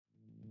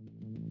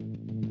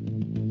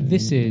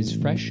This is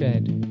Fresh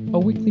Ed, a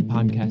weekly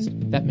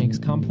podcast that makes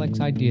complex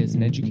ideas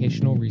in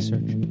educational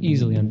research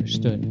easily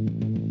understood.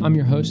 I'm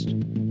your host,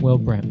 Will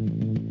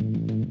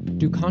Brehm.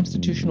 Do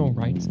constitutional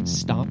rights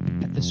stop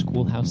at the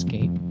schoolhouse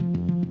gate?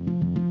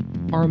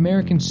 Are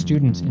American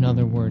students, in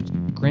other words,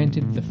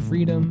 granted the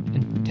freedom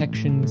and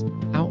protections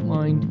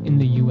outlined in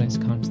the U.S.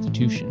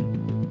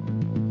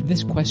 Constitution?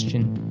 This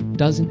question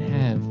doesn't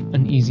have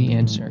an easy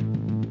answer.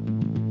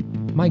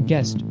 My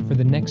guest for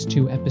the next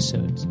two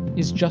episodes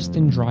is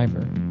Justin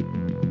Driver.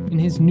 In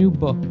his new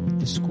book,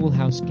 The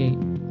Schoolhouse Gate,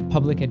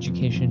 Public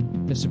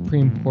Education, the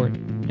Supreme Court,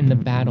 and the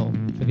Battle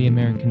for the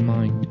American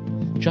Mind,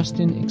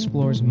 Justin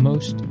explores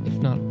most, if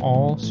not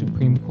all,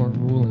 Supreme Court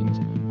rulings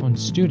on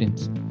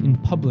students in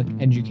public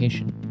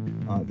education.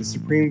 The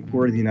Supreme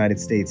Court of the United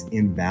States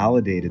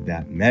invalidated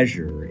that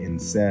measure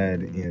and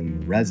said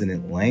in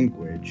resonant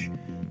language,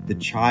 the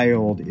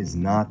child is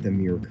not the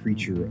mere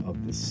creature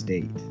of the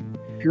state.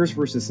 Pierce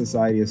v.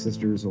 Society of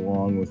Sisters,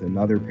 along with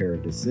another pair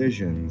of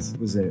decisions,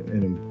 was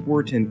an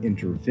important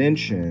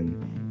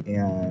intervention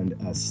and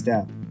a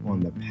step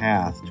on the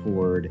path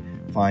toward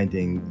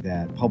finding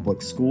that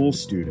public school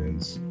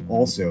students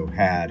also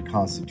had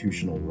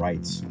constitutional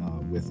rights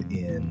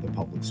within the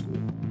public school.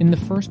 In the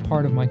first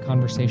part of my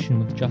conversation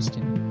with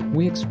Justin,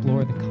 we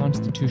explore the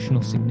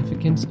constitutional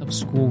significance of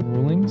school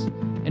rulings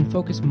and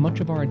focus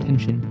much of our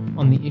attention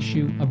on the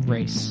issue of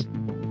race.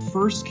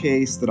 First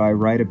case that I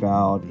write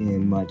about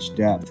in much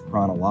depth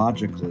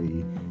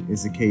chronologically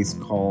is a case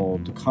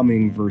called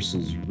Cumming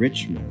versus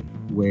Richmond,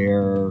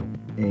 where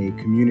a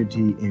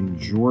community in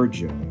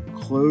Georgia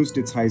closed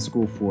its high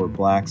school for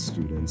black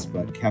students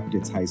but kept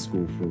its high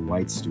school for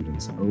white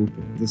students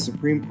open. The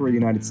Supreme Court of the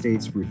United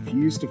States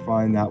refused to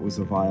find that was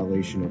a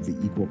violation of the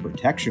Equal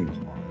Protection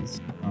Clause.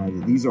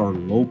 These are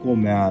local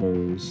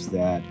matters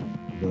that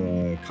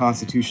the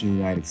Constitution of the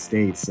United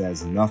States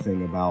says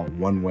nothing about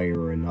one way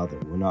or another.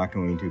 We're not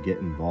going to get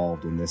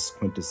involved in this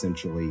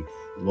quintessentially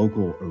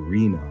local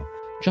arena.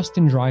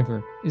 Justin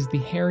Driver is the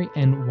Harry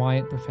N.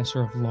 Wyatt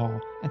Professor of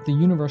Law at the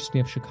University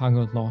of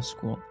Chicago Law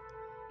School.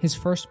 His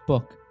first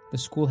book, The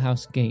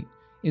Schoolhouse Gate,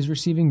 is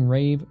receiving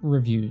rave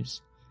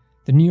reviews.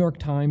 The New York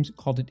Times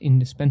called it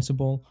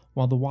indispensable,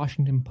 while the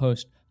Washington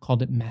Post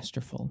called it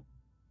masterful.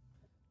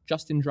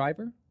 Justin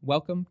Driver,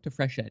 welcome to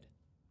Fresh Ed.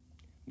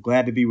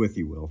 Glad to be with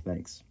you, Will.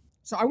 Thanks.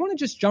 So I want to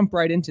just jump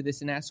right into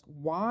this and ask,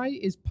 why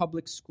is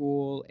public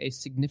school a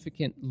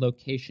significant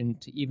location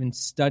to even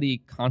study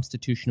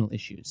constitutional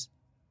issues?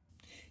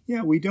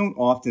 Yeah, we don't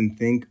often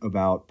think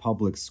about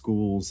public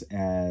schools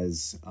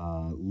as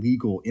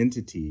legal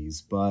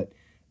entities, but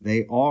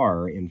they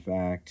are, in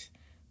fact,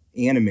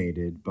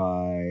 animated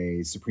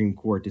by Supreme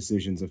Court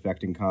decisions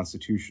affecting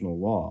constitutional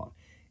law.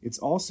 It's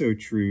also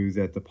true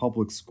that the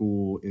public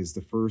school is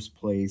the first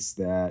place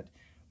that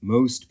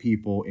most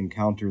people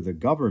encounter the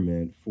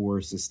government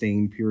for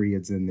sustained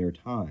periods in their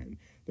time.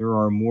 There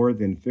are more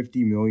than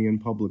 50 million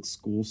public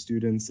school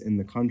students in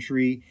the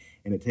country,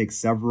 and it takes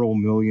several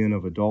million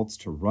of adults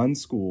to run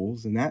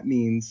schools, and that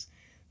means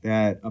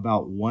that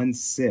about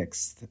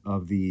 1/6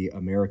 of the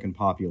American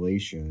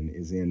population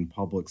is in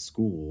public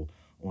school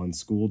on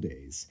school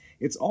days.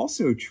 It's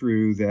also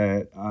true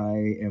that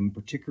I am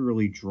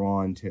particularly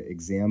drawn to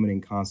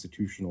examining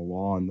constitutional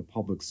law in the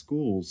public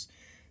schools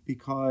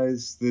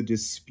because the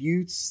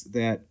disputes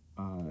that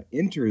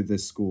enter the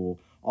school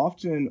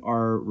often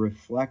are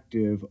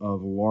reflective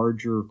of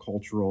larger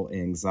cultural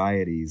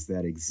anxieties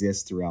that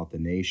exist throughout the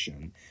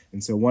nation.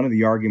 And so one of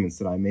the arguments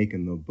that I make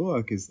in the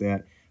book is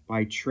that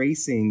by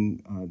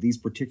tracing these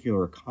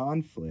particular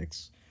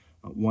conflicts,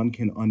 one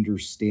can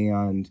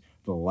understand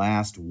the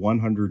last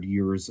 100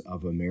 years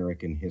of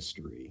American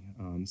history.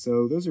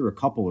 So those are a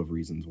couple of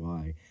reasons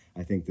why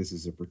I think this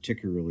is a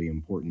particularly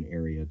important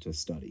area to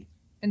study.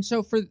 And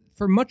so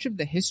for much of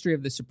the history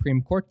of the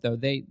Supreme Court, though,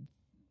 the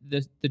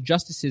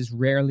justices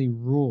rarely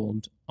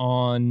ruled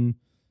on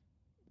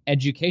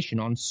education,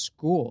 on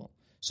school.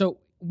 So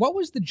what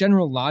was the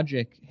general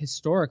logic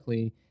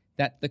historically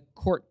that the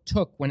court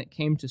took when it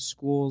came to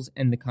schools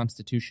and the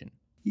Constitution?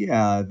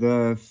 Yeah,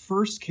 the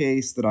first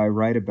case that I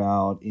write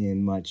about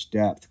in much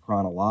depth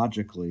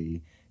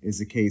chronologically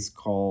is a case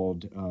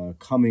called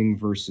Cumming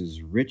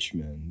versus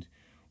Richmond,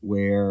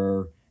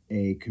 where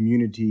a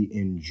community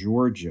in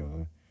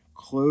Georgia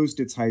closed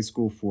its high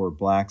school for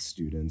black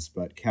students,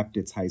 but kept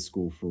its high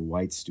school for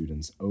white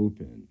students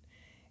open.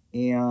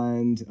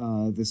 And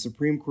the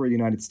Supreme Court of the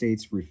United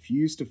States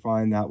refused to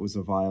find that was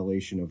a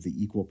violation of the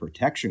Equal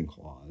Protection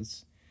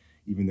Clause,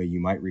 even though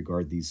you might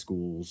regard these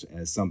schools,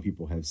 as some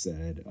people have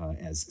said,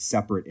 as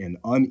separate and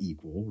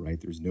unequal, right?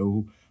 There's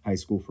no high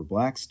school for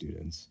black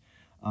students.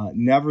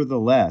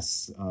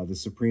 Nevertheless, the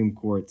Supreme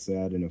Court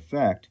said, in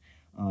effect,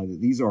 that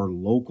these are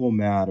local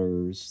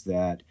matters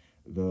that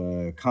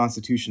the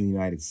Constitution of the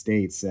United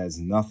States says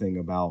nothing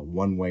about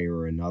one way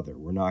or another.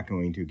 We're not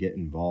going to get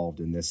involved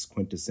in this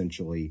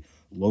quintessentially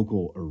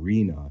local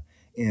arena.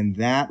 And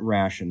that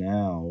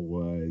rationale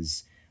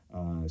was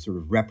sort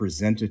of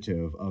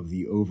representative of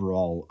the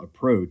overall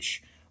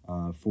approach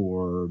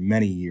for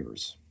many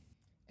years.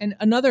 And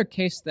another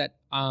case that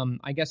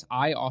I guess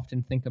I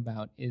often think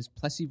about is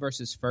Plessy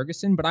versus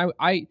Ferguson, but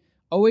I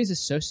always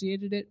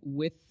associated it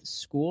with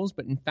schools,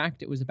 but in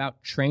fact it was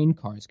about train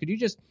cars. Could you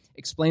just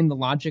explain the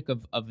logic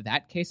of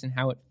that case and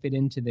how it fit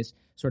into this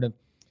sort of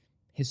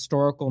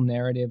historical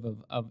narrative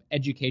of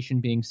education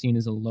being seen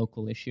as a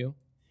local issue?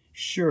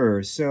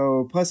 Sure.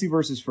 So Plessy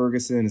versus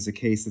Ferguson is a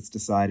case that's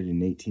decided in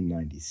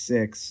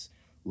 1896.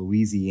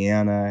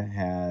 Louisiana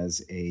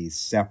has a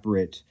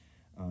separate,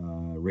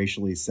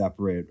 racially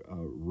separate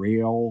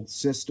rail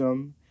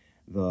system.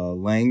 The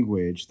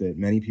language that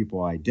many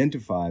people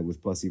identify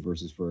with Plessy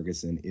versus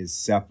Ferguson is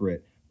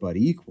separate but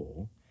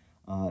equal.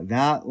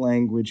 That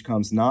language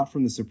comes not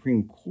from the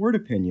Supreme Court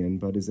opinion,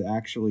 but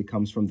actually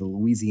comes from the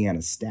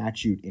Louisiana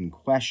statute in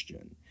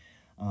question.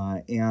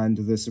 And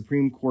the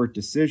Supreme Court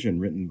decision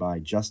written by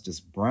Justice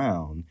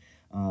Brown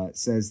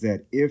says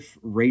that if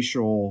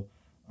racial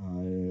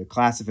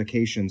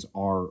classifications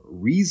are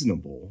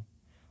reasonable,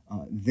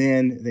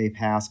 then they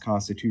pass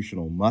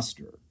constitutional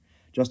muster.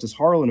 Justice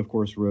Harlan, of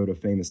course, wrote a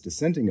famous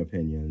dissenting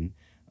opinion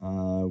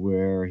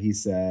where he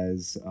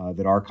says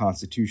that our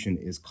Constitution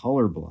is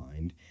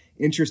colorblind.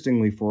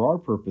 Interestingly, for our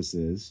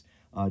purposes,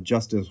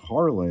 Justice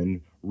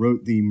Harlan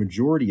wrote the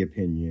majority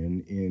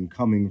opinion in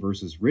Cumming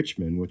versus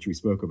Richmond, which we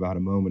spoke about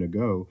a moment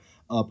ago,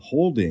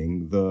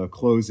 upholding the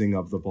closing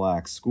of the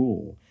black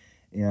school.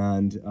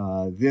 And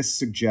this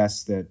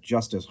suggests that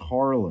Justice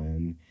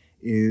Harlan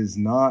is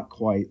not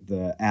quite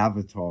the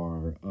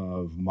avatar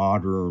of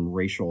modern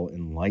racial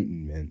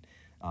enlightenment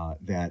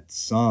that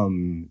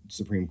some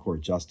Supreme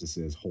Court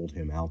justices hold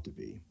him out to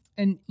be.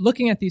 And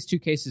looking at these two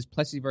cases,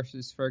 Plessy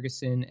versus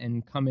Ferguson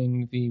and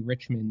Cumming v.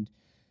 Richmond,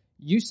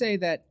 you say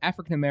that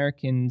African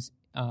Americans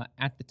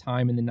at the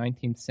time in the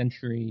 19th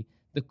century,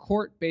 the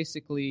court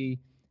basically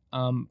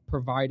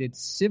provided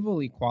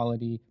civil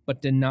equality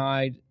but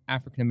denied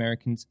African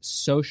Americans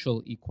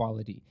social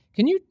equality.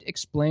 Can you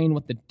explain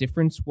what the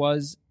difference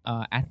was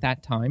at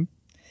that time?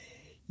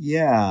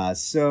 Yeah,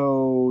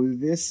 so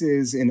this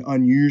is an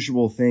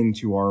unusual thing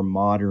to our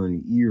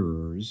modern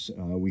ears.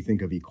 We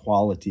think of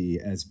equality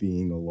as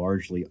being a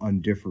largely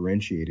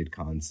undifferentiated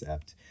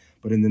concept.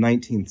 But in the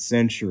 19th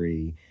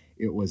century,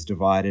 it was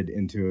divided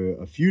into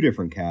a few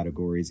different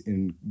categories,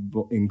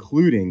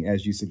 including,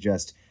 as you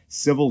suggest,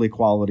 civil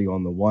equality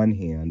on the one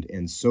hand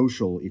and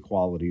social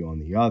equality on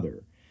the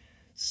other.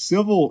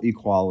 Civil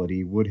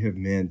equality would have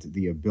meant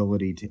the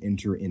ability to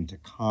enter into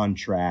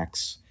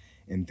contracts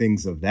and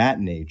things of that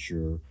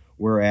nature,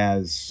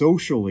 whereas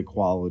social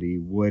equality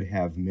would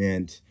have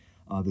meant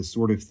the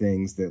sort of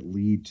things that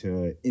lead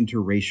to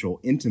interracial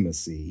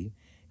intimacy,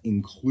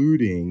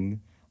 including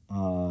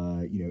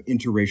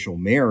interracial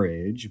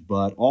marriage,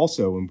 but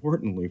also,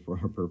 importantly for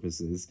our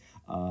purposes,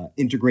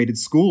 integrated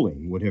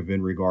schooling would have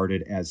been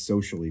regarded as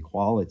social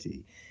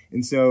equality.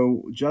 And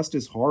so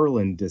Justice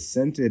Harlan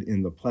dissented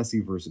in the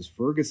Plessy versus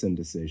Ferguson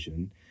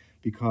decision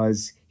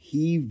because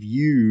he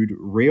viewed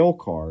rail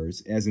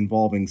cars as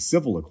involving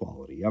civil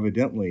equality,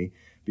 evidently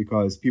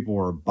because people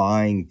are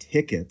buying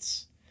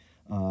tickets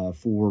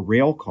for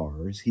rail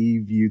cars. He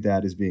viewed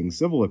that as being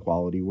civil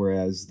equality,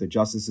 whereas the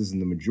justices in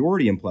the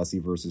majority in Plessy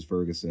versus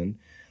Ferguson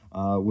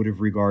would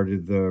have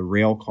regarded the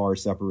rail car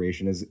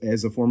separation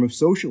as a form of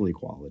social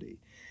equality.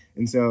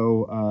 And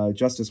so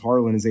Justice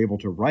Harlan is able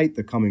to write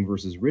the Cumming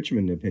versus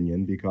Richmond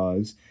opinion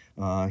because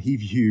he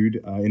viewed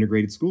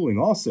integrated schooling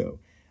also.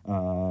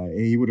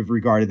 He would have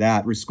regarded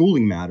that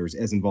schooling matters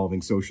as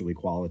involving social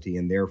equality,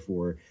 and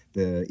therefore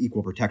the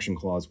Equal Protection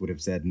Clause would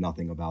have said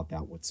nothing about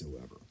that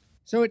whatsoever.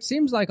 So it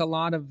seems like a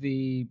lot of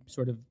the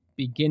sort of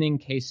beginning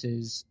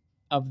cases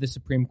of the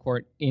Supreme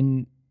Court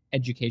in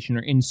education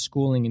or in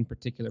schooling in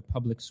particular,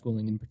 public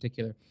schooling in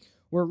particular,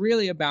 were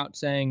really about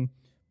saying,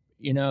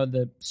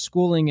 the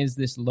schooling is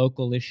this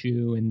local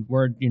issue and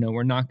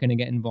we're not going to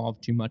get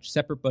involved too much.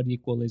 Separate but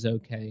equal is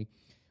okay.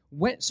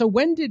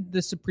 When did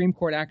the Supreme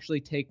Court actually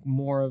take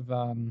more of,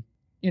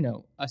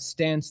 a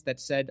stance that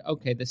said,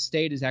 okay, the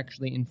state is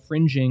actually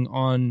infringing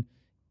on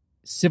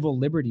civil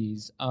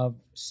liberties of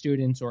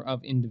students or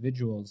of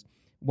individuals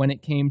when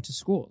it came to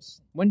schools?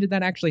 When did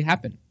that actually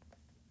happen?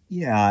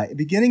 Yeah,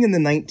 beginning in the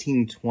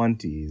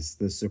 1920s,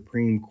 the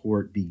Supreme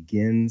Court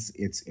begins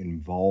its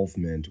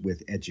involvement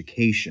with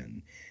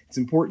education. It's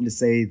important to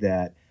say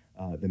that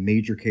the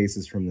major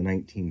cases from the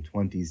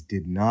 1920s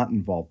did not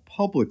involve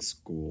public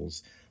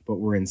schools, but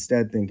were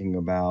instead thinking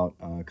about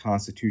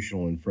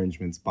constitutional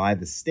infringements by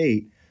the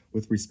state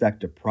with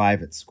respect to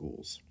private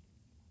schools.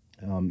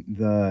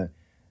 One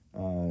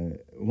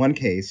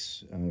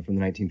case from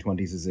the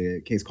 1920s is a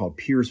case called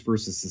Pierce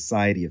versus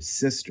Society of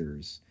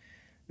Sisters.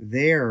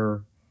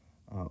 There,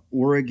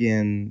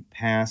 Oregon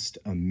passed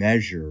a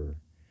measure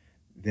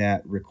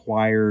that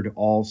required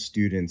all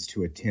students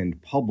to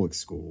attend public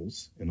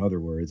schools. In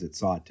other words, it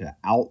sought to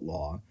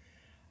outlaw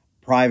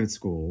private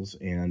schools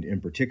and,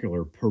 in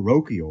particular,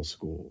 parochial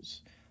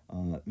schools.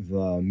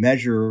 The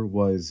measure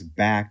was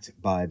backed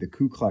by the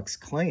Ku Klux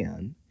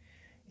Klan,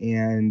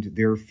 and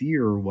their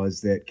fear was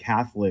that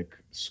Catholic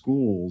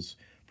schools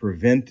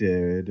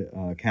prevented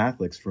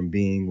Catholics from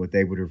being what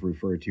they would have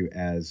referred to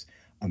as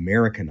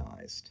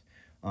Americanized.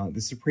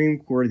 The Supreme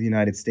Court of the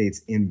United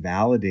States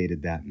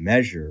invalidated that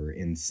measure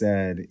and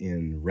said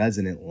in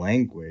resonant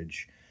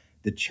language,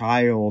 the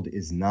child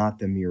is not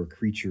the mere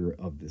creature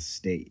of the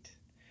state.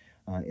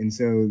 And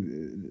so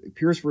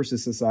Pierce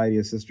versus Society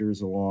of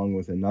Sisters, along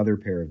with another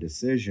pair of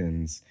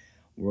decisions,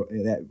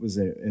 that was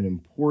an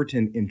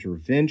important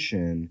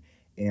intervention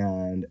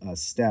and a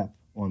step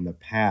on the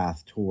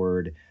path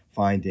toward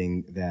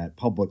finding that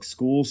public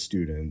school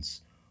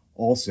students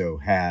also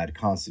had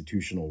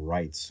constitutional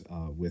rights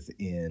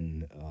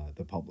within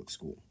the public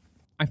school.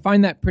 I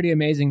find that pretty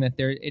amazing that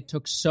it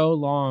took so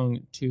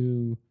long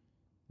to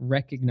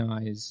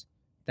recognize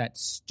that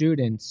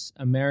students,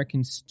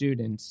 American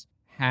students,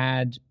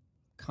 had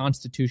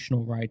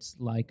constitutional rights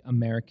like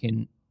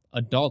American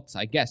adults,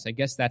 I guess. I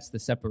guess that's the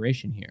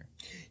separation here.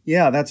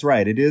 Yeah, that's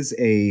right. It is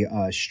a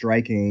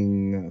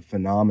striking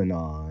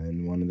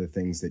phenomenon. One of the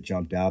things that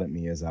jumped out at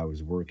me as I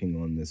was working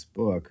on this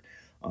book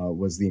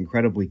was the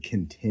incredibly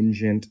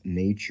contingent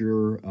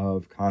nature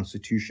of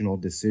constitutional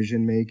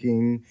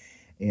decision-making.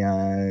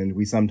 And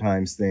we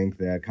sometimes think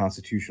that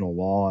constitutional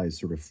law is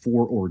sort of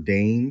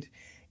foreordained.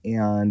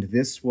 And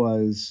this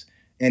was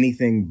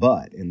anything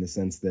but, in the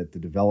sense that the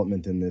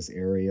development in this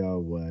area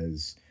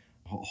was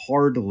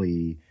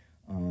hardly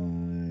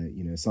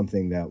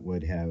something that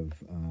would have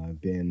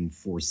been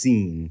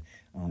foreseen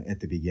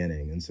at the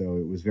beginning. And so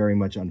it was very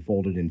much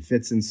unfolded in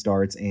fits and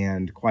starts,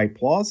 and quite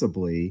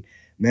plausibly,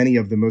 many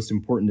of the most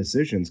important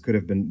decisions could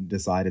have been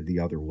decided the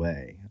other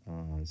way.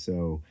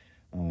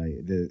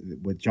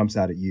 What jumps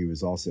out at you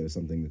is also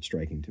something that's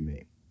striking to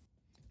me.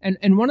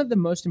 And one of the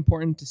most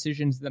important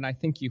decisions that I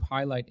think you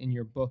highlight in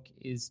your book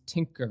is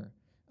Tinker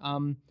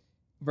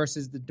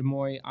versus the Des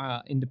Moines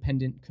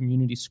Independent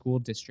Community School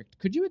District.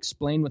 Could you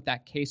explain what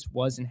that case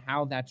was and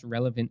how that's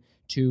relevant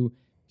to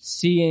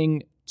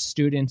seeing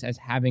students as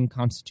having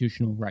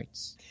constitutional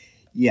rights?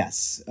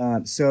 Yes.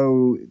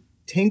 So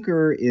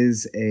Tinker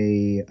is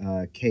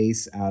a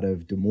case out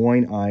of Des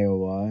Moines,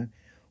 Iowa,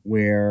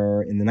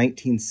 where in the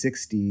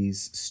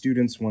 1960s,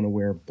 students want to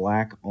wear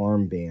black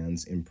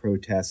armbands in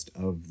protest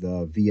of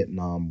the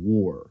Vietnam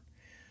War.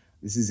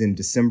 This is in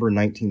December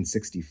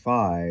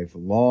 1965,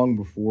 long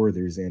before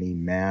there's any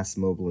mass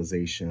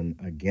mobilization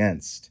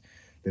against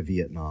the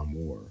Vietnam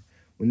War.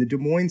 When the Des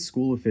Moines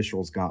school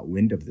officials got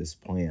wind of this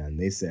plan,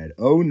 they said,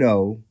 "Oh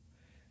no,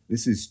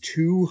 this is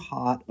too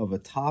hot of a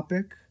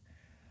topic.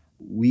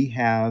 We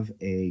have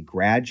a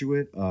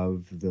graduate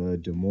of the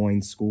Des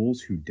Moines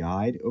schools who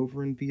died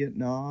over in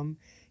Vietnam,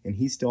 and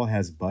he still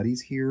has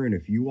buddies here, and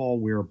if you all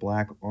wear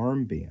black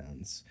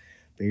armbands,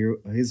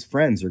 his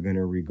friends are going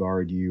to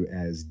regard you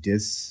as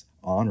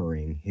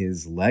dishonoring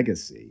his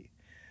legacy."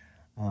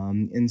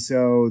 And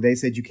so they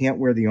said you can't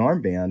wear the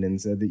armband,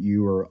 and said that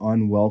you are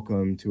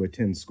unwelcome to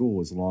attend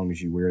school as long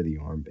as you wear the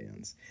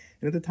armbands.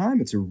 And at the time,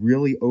 it's a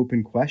really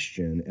open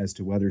question as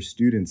to whether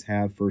students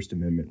have First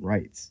Amendment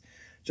rights.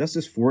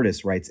 Justice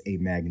Fortas writes a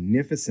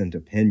magnificent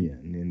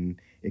opinion, and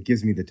it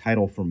gives me the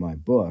title for my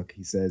book.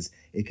 He says,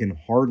 "It can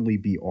hardly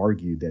be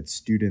argued that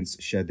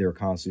students shed their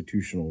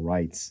constitutional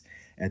rights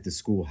at the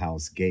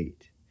schoolhouse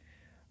gate."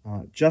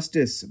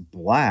 Justice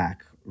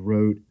Black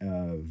wrote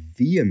a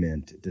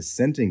vehement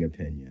dissenting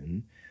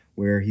opinion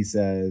where he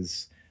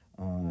says,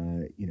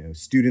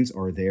 students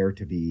are there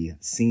to be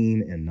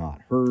seen and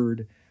not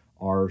heard.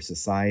 Our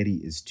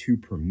society is too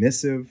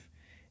permissive,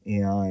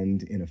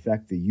 and in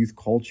effect, the youth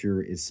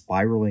culture is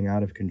spiraling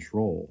out of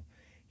control.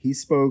 He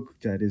spoke,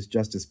 that is,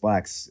 Justice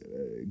Black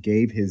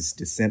gave his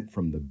dissent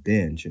from the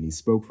bench, and he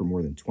spoke for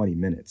more than 20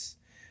 minutes.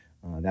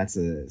 That's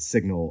a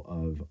signal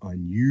of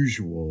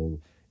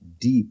unusual,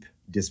 deep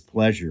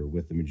displeasure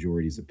with the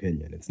majority's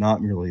opinion. It's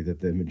not merely that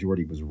the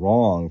majority was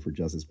wrong for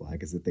Justice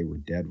Black, it's that they were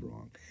dead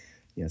wrong.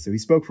 Yeah, so he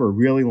spoke for a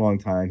really long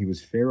time. He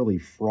was fairly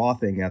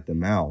frothing at the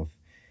mouth.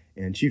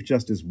 And Chief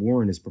Justice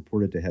Warren is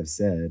purported to have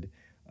said,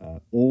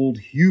 old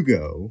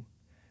Hugo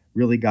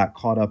really got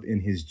caught up in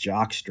his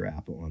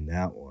jockstrap on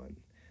that one.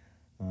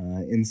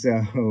 And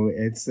so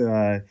it's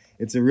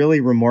a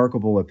really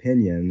remarkable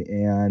opinion.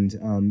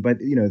 And but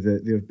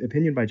the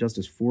opinion by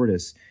Justice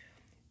Fortas,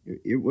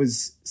 it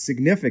was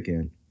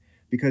significant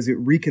because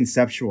it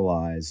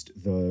reconceptualized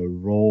the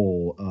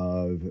role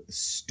of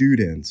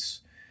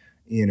students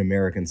in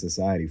American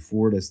society.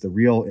 Fortas, the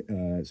real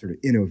sort of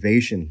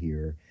innovation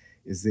here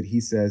is that he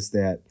says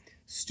that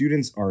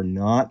students are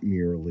not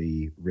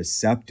merely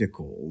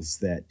receptacles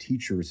that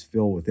teachers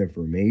fill with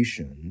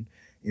information.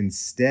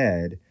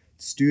 Instead,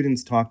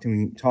 students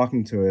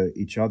talking to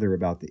each other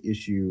about the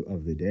issue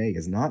of the day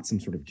is not some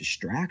sort of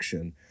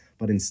distraction,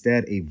 but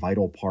instead a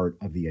vital part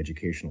of the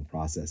educational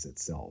process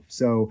itself.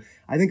 So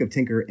I think of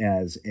Tinker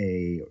as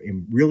a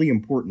really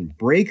important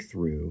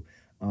breakthrough.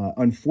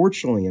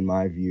 Unfortunately, in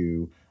my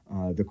view,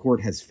 the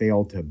court has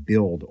failed to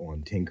build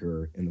on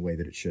Tinker in the way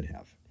that it should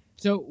have.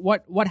 So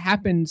what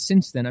happened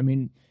since then? I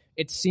mean,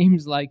 it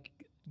seems like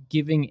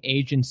giving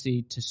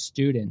agency to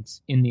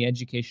students in the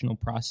educational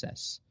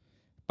process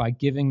by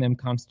giving them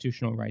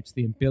constitutional rights,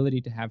 the ability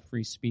to have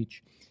free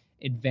speech,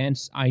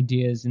 advance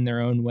ideas in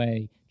their own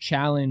way,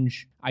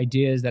 challenge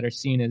ideas that are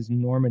seen as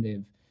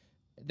normative.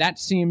 That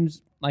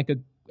seems like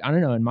I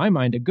don't know, in my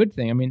mind, a good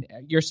thing. I mean,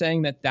 you're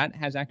saying that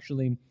has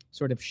actually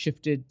sort of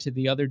shifted to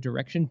the other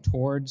direction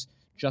towards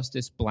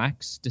Justice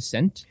Black's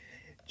dissent?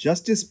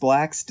 Justice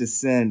Black's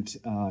dissent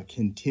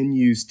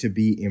continues to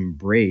be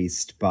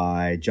embraced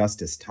by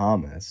Justice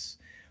Thomas.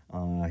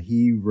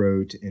 He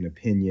wrote an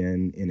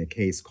opinion in a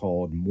case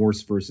called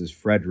Morse versus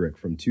Frederick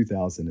from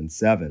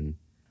 2007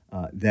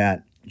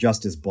 that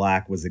Justice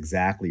Black was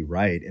exactly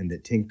right and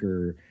that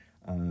Tinker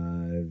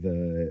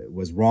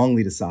was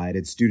wrongly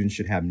decided. Students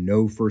should have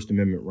no First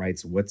Amendment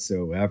rights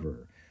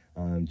whatsoever.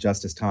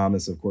 Justice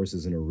Thomas, of course,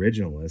 is an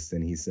originalist,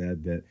 and he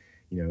said that,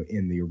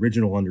 in the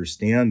original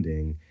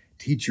understanding,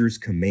 teachers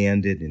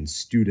commanded and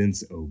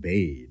students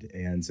obeyed.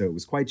 And so it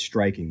was quite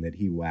striking that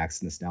he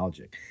waxed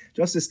nostalgic.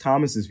 Justice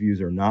Thomas's views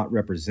are not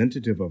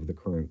representative of the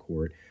current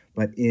court,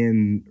 but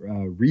in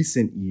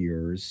recent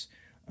years,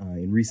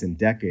 in recent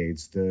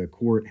decades, the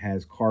court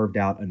has carved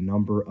out a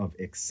number of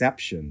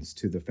exceptions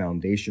to the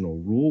foundational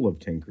rule of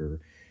Tinker,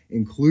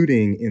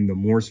 including in the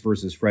Morse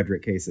versus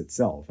Frederick case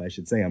itself. I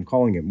should say I'm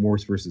calling it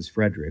Morse versus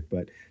Frederick,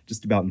 but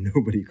just about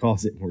nobody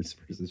calls it Morse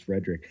versus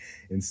Frederick.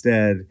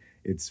 Instead,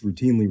 it's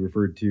routinely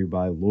referred to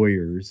by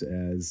lawyers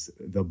as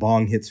the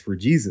Bong Hits for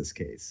Jesus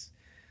case.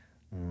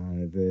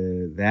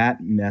 That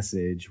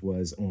message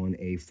was on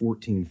a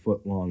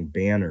 14-foot-long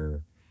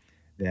banner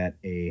that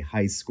a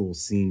high school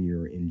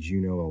senior in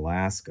Juneau,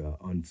 Alaska,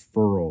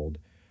 unfurled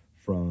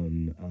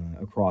from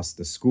across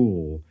the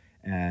school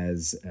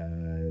as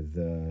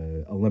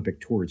the Olympic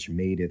torch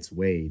made its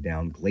way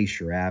down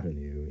Glacier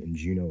Avenue in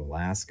Juneau,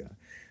 Alaska.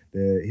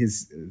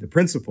 The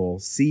principal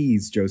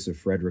sees Joseph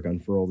Frederick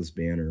unfurl this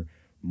banner,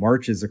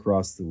 marches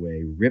across the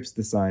way, rips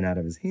the sign out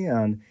of his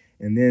hand,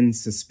 and then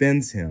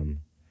suspends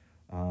him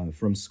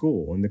from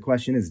school. And the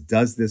question is,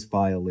 does this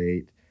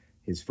violate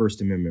his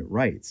First Amendment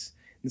rights?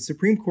 The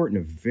Supreme Court, in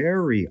a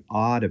very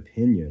odd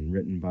opinion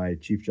written by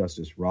Chief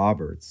Justice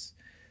Roberts,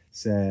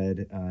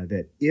 said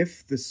that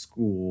if the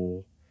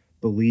school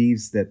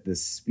believes that the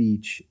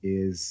speech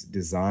is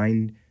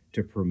designed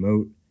to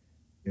promote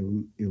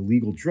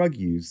illegal drug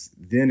use,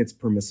 then it's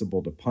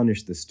permissible to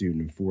punish the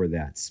student for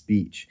that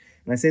speech.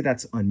 And I say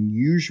that's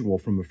unusual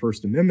from a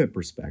First Amendment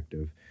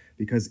perspective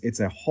because it's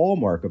a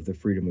hallmark of the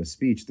freedom of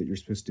speech that you're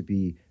supposed to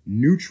be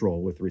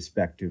neutral with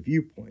respect to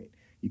viewpoint.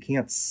 You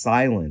can't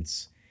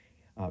silence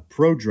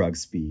pro-drug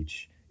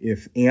speech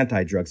if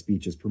anti-drug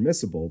speech is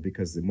permissible,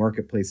 because the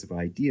marketplace of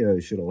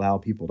ideas should allow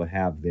people to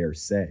have their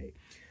say.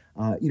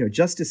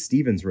 Justice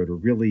Stevens wrote a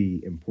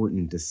really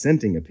important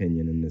dissenting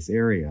opinion in this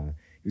area.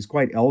 He was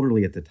quite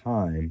elderly at the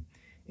time,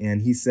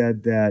 and he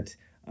said that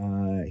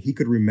he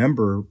could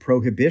remember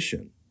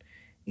prohibition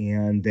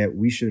and that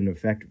we should, in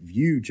effect,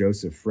 view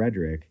Joseph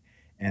Frederick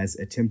as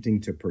attempting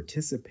to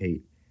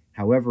participate,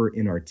 however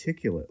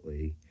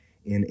inarticulately,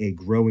 in a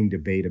growing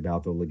debate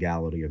about the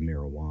legality of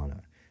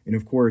marijuana. And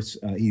of course,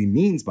 he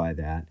means by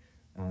that,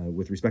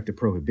 with respect to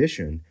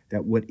prohibition,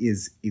 that what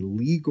is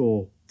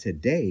illegal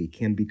today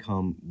can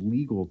become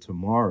legal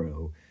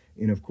tomorrow.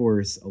 And of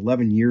course,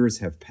 11 years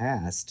have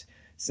passed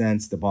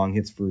since the Bong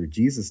Hits for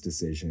Jesus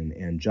decision,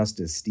 and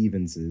Justice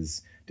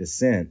Stevens's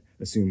dissent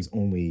assumes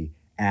only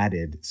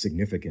added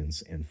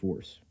significance and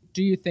force.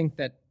 Do you think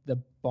that the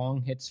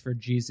Bong Hits for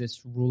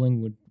Jesus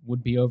ruling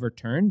would be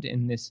overturned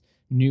in this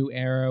new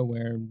era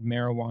where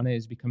marijuana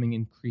is becoming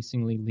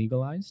increasingly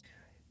legalized?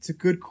 It's a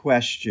good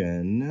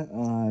question.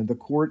 The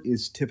court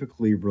is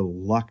typically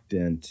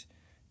reluctant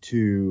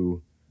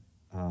to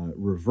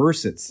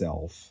reverse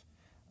itself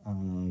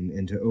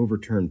and to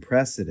overturn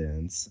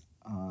precedents.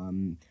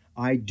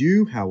 I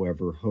do,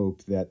 however,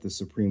 hope that the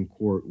Supreme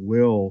Court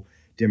will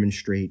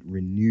demonstrate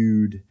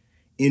renewed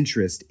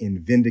interest in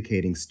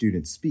vindicating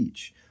student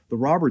speech. The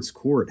Roberts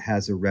Court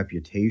has a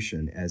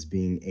reputation as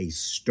being a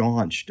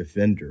staunch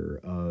defender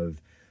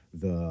of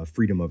the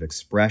freedom of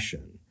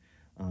expression.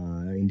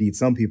 Indeed,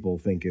 some people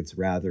think it's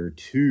rather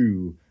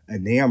too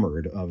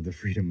enamored of the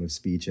freedom of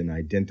speech and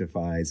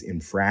identifies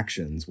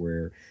infractions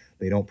where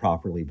they don't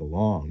properly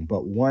belong.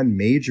 But one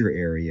major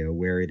area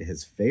where it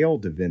has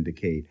failed to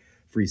vindicate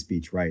free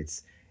speech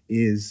rights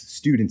is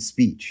student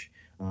speech.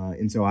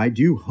 And so I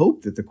do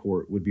hope that the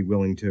court would be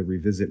willing to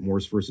revisit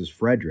Morse versus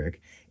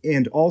Frederick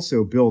and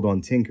also build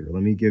on Tinker.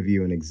 Let me give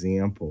you an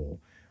example.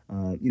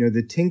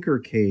 The Tinker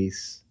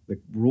case, the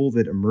rule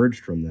that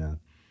emerged from that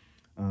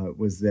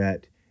was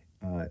that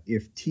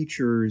if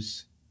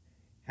teachers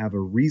have a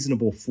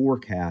reasonable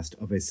forecast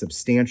of a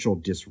substantial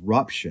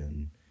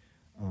disruption,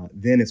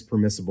 then it's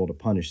permissible to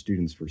punish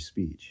students for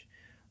speech.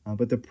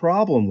 But the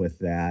problem with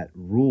that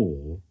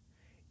rule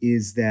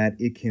is that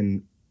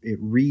it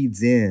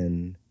reads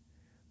in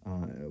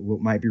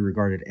what might be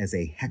regarded as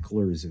a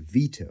heckler's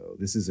veto.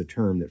 This is a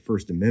term that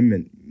First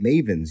Amendment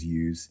mavens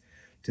use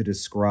to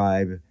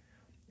describe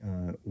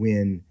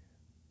when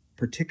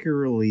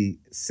particularly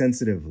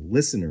sensitive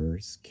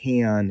listeners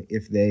can,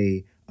 if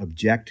they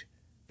object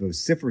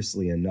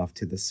vociferously enough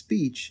to the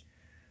speech,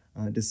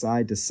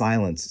 decide to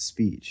silence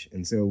speech.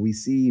 And so we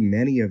see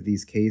many of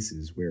these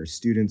cases where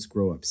students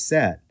grow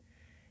upset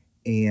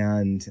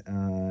and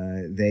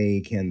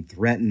they can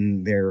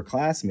threaten their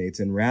classmates.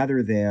 And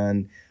rather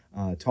than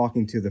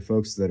talking to the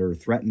folks that are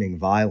threatening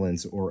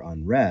violence or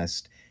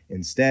unrest,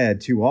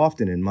 instead, too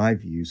often, in my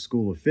view,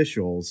 school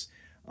officials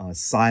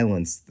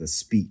silence the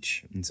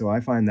speech. And so I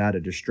find that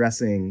a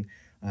distressing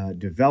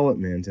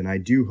development, and I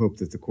do hope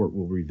that the court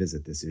will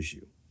revisit this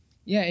issue.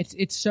 Yeah,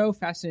 it's so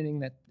fascinating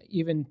that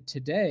even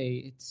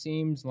today, it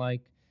seems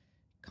like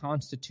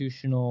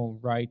constitutional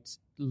rights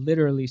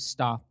literally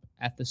stop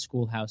at the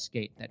schoolhouse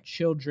gate, that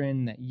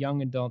children, that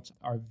young adults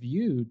are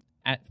viewed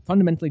at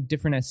fundamentally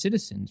different as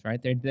citizens,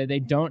 right? They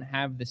don't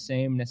have the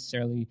same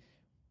necessarily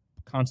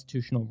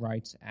constitutional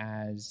rights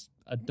as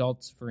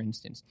adults, for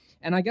instance.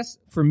 And I guess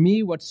for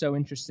me, what's so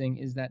interesting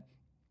is that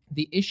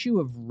the issue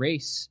of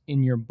race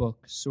in your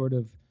book sort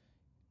of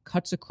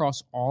cuts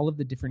across all of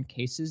the different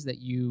cases that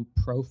you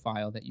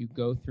profile, that you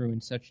go through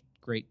in such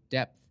great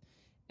depth.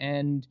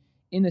 And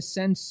in a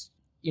sense,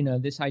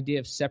 this idea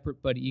of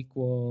separate but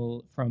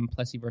equal from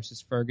Plessy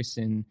versus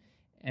Ferguson,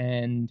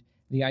 and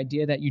the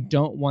idea that you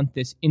don't want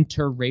this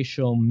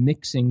interracial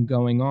mixing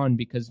going on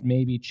because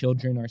maybe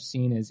children are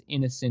seen as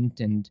innocent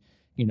and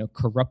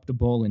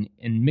corruptible,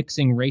 and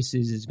mixing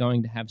races is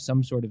going to have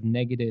some sort of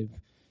negative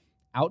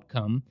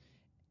outcome.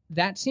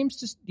 That seems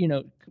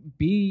to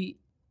be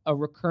a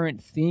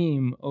recurrent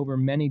theme over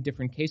many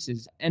different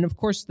cases. And of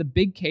course, the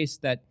big case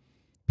that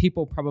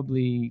people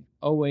probably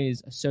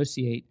always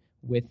associate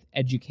with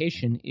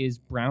education is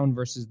Brown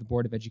versus the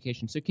Board of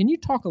Education. So can you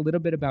talk a little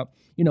bit about,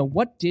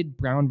 what did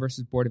Brown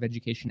versus Board of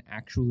Education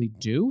actually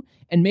do?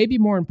 And maybe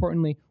more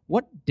importantly,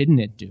 what didn't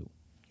it do?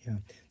 Yeah,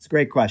 it's a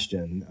great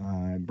question.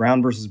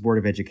 Brown versus Board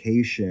of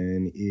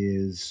Education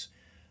is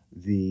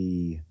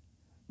the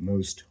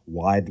most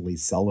widely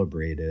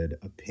celebrated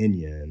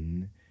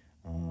opinion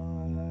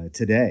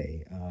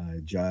today.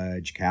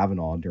 Judge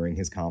Kavanaugh, during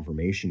his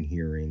confirmation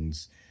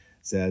hearings,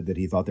 said that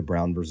he thought that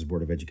Brown versus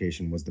Board of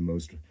Education was the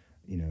most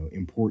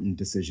important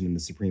decision in the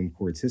Supreme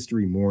Court's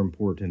history, more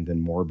important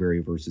than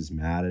Marbury versus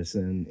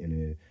Madison in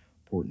an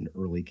important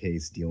early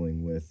case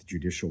dealing with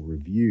judicial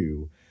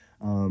review.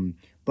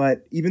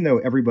 But even though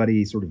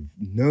everybody sort of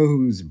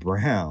knows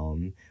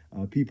Brown,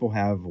 people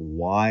have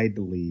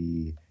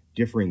widely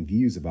differing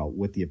views about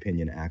what the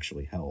opinion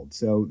actually held.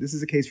 So this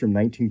is a case from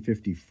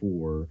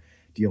 1954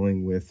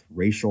 dealing with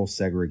racial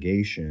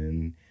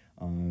segregation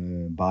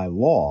by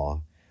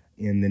law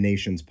in the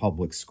nation's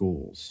public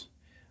schools.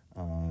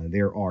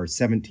 There are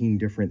 17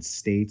 different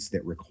states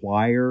that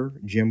require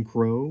Jim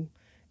Crow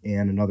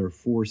and another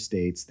 4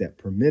 states that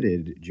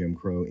permitted Jim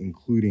Crow,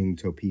 including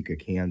Topeka,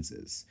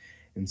 Kansas.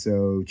 And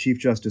so Chief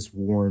Justice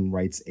Warren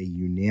writes a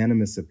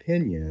unanimous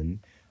opinion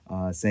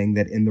saying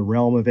that in the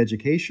realm of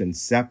education,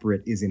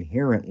 separate is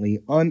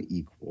inherently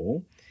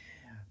unequal.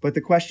 But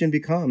the question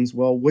becomes,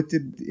 well, what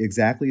did,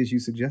 exactly as you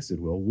suggested,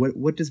 Will,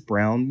 what does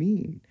Brown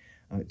mean?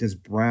 Does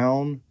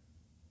Brown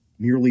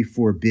merely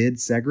forbid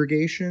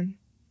segregation,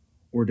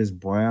 or does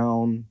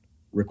Brown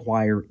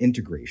require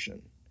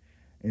integration?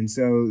 And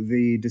so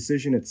the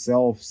decision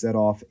itself set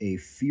off a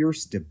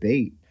fierce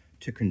debate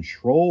to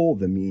control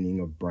the meaning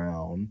of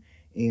Brown.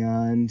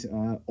 And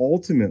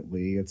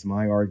ultimately, it's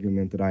my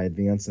argument that I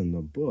advance in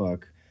the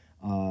book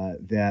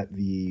that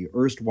the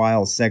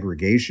erstwhile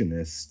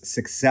segregationists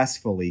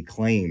successfully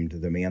claimed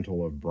the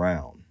mantle of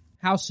Brown.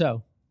 How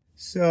so?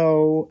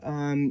 So,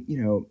 in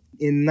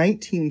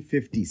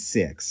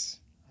 1956,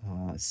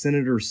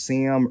 Senator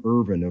Sam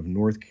Ervin of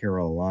North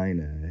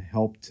Carolina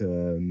helped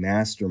to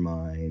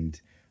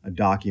mastermind a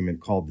document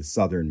called the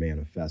Southern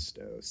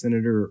Manifesto.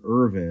 Senator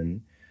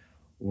Ervin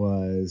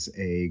was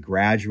a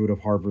graduate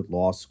of Harvard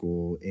Law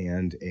School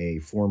and a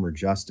former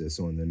justice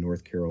on the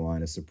North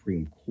Carolina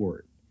Supreme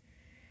Court.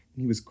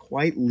 He was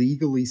quite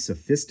legally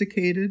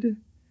sophisticated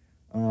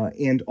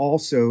and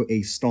also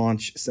a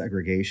staunch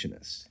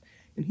segregationist.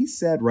 And he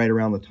said right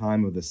around the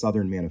time of the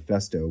Southern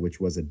Manifesto, which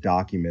was a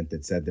document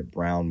that said that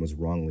Brown was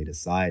wrongly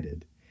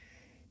decided,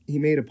 he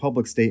made a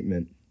public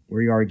statement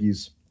where he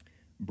argues,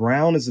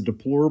 Brown is a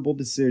deplorable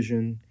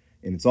decision,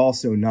 and it's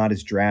also not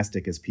as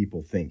drastic as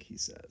people think, he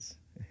says.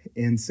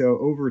 And so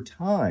over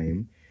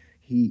time,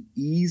 he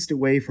eased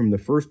away from the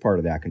first part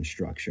of that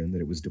construction,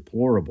 that it was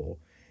deplorable,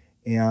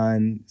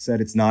 and said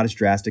it's not as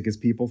drastic as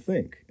people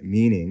think,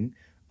 meaning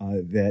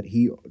that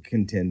he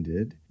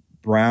contended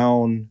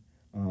Brown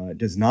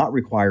does not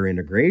require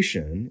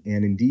integration.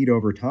 And indeed,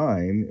 over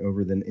time,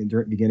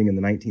 beginning in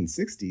the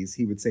 1960s,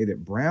 he would say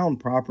that Brown,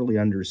 properly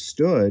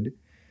understood,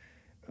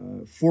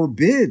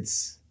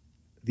 forbids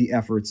the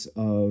efforts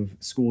of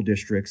school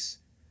districts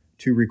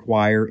to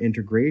require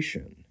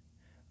integration.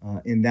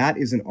 And that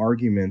is an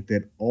argument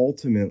that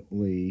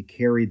ultimately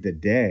carried the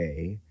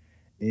day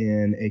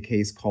in a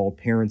case called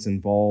Parents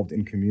Involved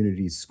in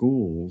Community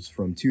Schools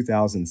from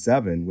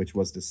 2007, which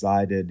was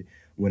decided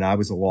when I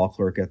was a law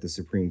clerk at the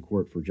Supreme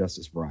Court for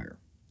Justice Breyer.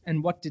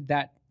 And what did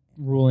that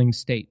ruling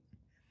state?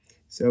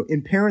 So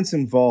in Parents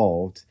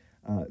Involved,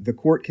 the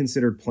court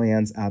considered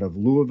plans out of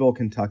Louisville,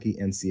 Kentucky,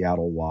 and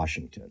Seattle,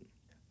 Washington.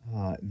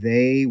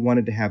 They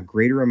wanted to have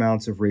greater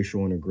amounts of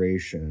racial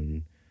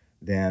integration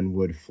than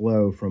would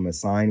flow from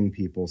assigning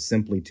people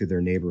simply to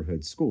their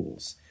neighborhood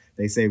schools.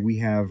 They say we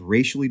have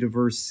racially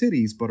diverse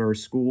cities, but our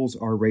schools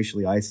are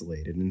racially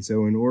isolated. And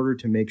so in order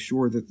to make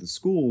sure that the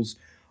schools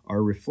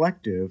are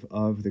reflective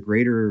of the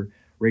greater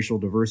racial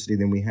diversity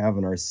than we have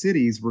in our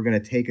cities, we're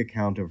going to take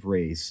account of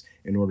race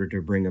in order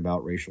to bring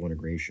about racial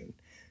integration.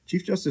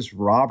 Chief Justice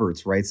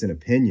Roberts writes an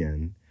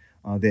opinion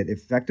that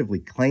effectively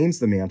claims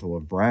the mantle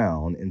of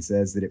Brown and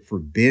says that it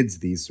forbids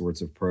these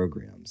sorts of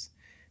programs.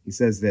 He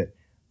says that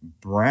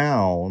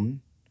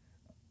Brown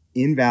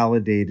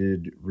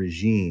invalidated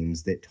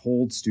regimes that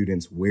told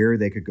students where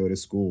they could go to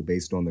school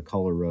based on the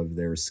color of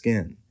their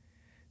skin.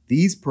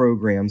 These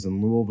programs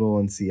in Louisville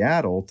and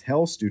Seattle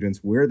tell students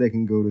where they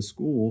can go to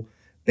school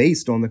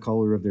based on the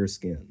color of their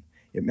skin.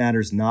 It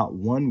matters not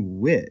one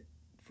whit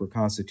for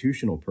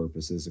constitutional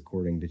purposes,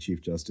 according to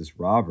Chief Justice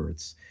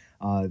Roberts,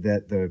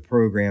 that the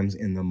programs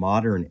in the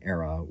modern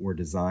era were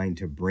designed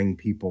to bring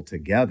people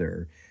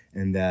together,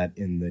 and that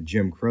in the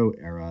Jim Crow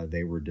era,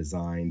 they were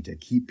designed to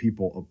keep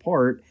people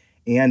apart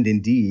and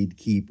indeed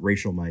keep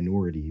racial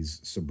minorities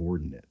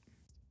subordinate.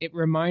 It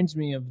reminds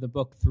me of the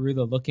book Through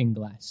the Looking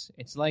Glass.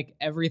 It's like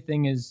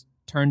everything is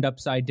turned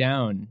upside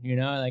down,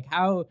 like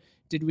how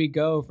did we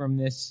go from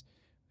this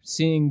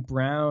seeing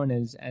Brown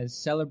as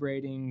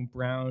celebrating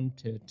Brown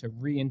to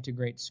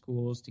reintegrate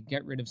schools, to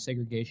get rid of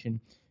segregation,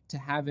 to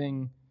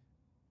having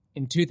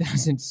in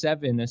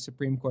 2007 a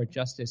Supreme Court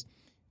justice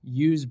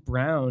use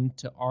Brown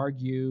to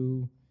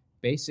argue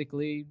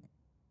basically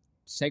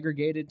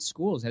segregated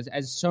schools,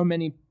 as so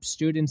many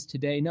students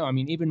today know. I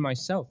mean, even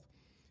myself,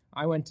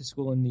 I went to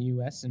school in the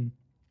U.S. and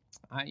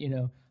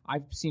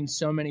I've seen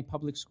so many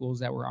public schools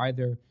that were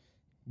either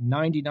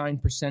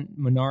 99%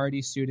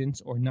 minority students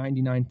or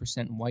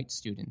 99% white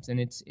students, and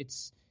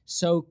it's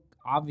so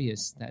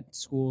obvious that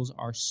schools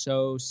are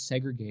so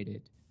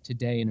segregated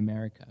today in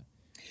America.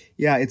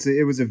 Yeah,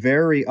 it was a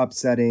very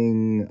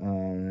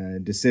upsetting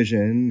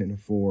decision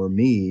for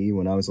me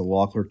when I was a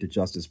law clerk to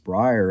Justice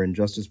Breyer, and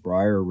Justice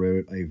Breyer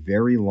wrote a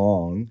very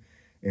long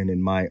and,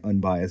 in my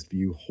unbiased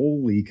view,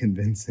 wholly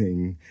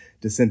convincing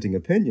dissenting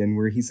opinion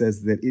where he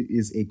says that it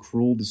is a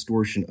cruel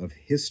distortion of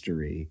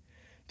history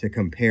to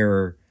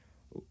compare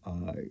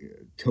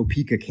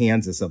Topeka,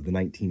 Kansas of the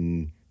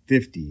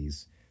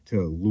 1950s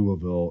to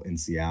Louisville and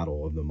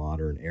Seattle of the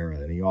modern era.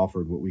 And he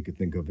offered what we could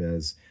think of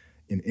as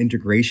an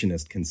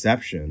integrationist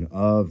conception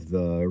of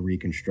the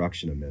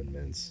Reconstruction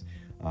Amendments.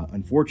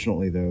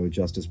 Unfortunately, though,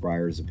 Justice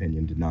Breyer's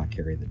opinion did not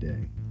carry the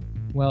day.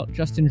 Well,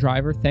 Justin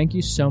Driver, thank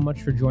you so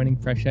much for joining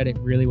Fresh Ed. It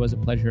really was a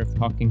pleasure of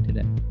talking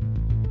today.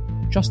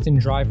 Justin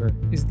Driver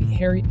is the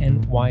Harry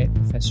N. Wyatt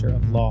Professor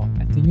of Law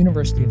at the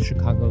University of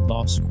Chicago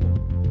Law School.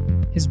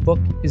 His book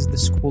is The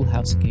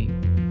Schoolhouse Gate,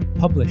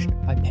 published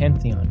by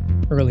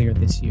Pantheon earlier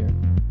this year.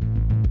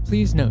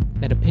 Please note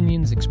that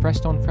opinions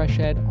expressed on Fresh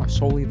Ed are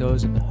solely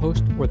those of the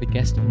host or the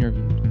guest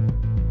interviewed.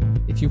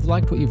 If you've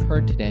liked what you've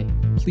heard today,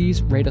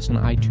 please rate us on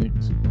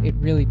iTunes. It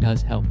really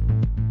does help.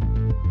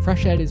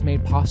 Fresh Ed is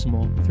made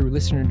possible through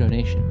listener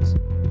donations.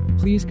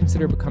 Please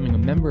consider becoming a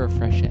member of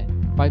Fresh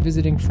Ed by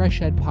visiting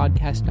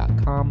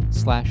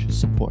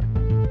freshedpodcast.com/support.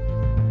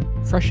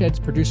 Fresh Ed's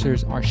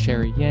producers are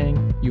Sherry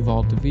Yang,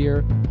 Yuval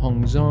Devere,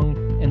 Hong Zong,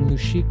 and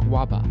Lushik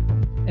Waba,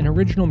 and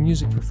original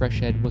music for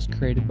Fresh Ed was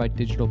created by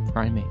Digital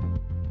Primate.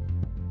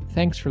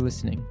 Thanks for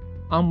listening.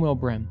 I'm Will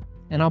Brehm,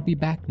 and I'll be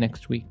back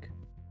next week.